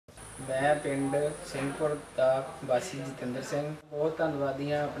मैं पिंड सिंघपुर का वासी जतिंदर सिंह बहुत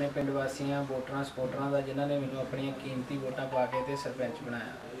धन्नवादी हाँ अपने पिंड वासियों वोटरां सपोर्टरां का जिन्होंने मैनू अपन कीमती वोटां पा के सरपंच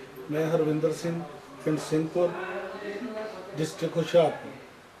बनाया। मैं हरविंदर सिंह पिंड सिंघपुर डिस्ट्रिक्ट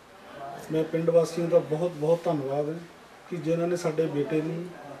होशियारपुर। मैं पिंड वासियों का बहुत बहुत धन्नवाद है कि जिन्होंने साडे बेटे नूं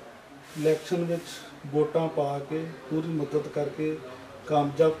इलैक्शन में वोटां पा के पूरी मदद करके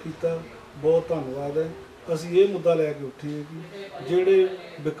कामयाब किया। बहुत धन्नवाद है। असीं ये मुद्दा लैके उठे हैं कि जिहड़े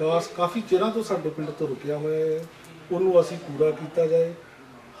विकास काफ़ी चिरां तो साडे पिंड तो रुकिया होया है उन्होंने असीं पूरा किया जाए।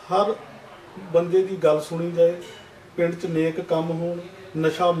 हर बंदे की गल सुनी जाए, पिंड च नेक काम हो,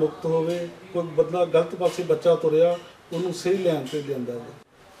 नशा मुक्त होवे, कोई बंदा गलत पासे बच्चा तुरिया उन्होंने सही लैन पर लिआंदा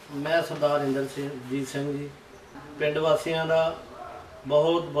जाए। मैं सरदार इंद्रजीत सिंह जी पिंड वासियों का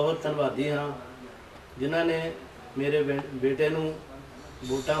बहुत बहुत धन्नवादी हाँ जिन्होंने मेरे बेटे नूं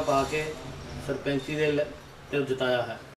वोटां पा के सरपंची दे जिताया है।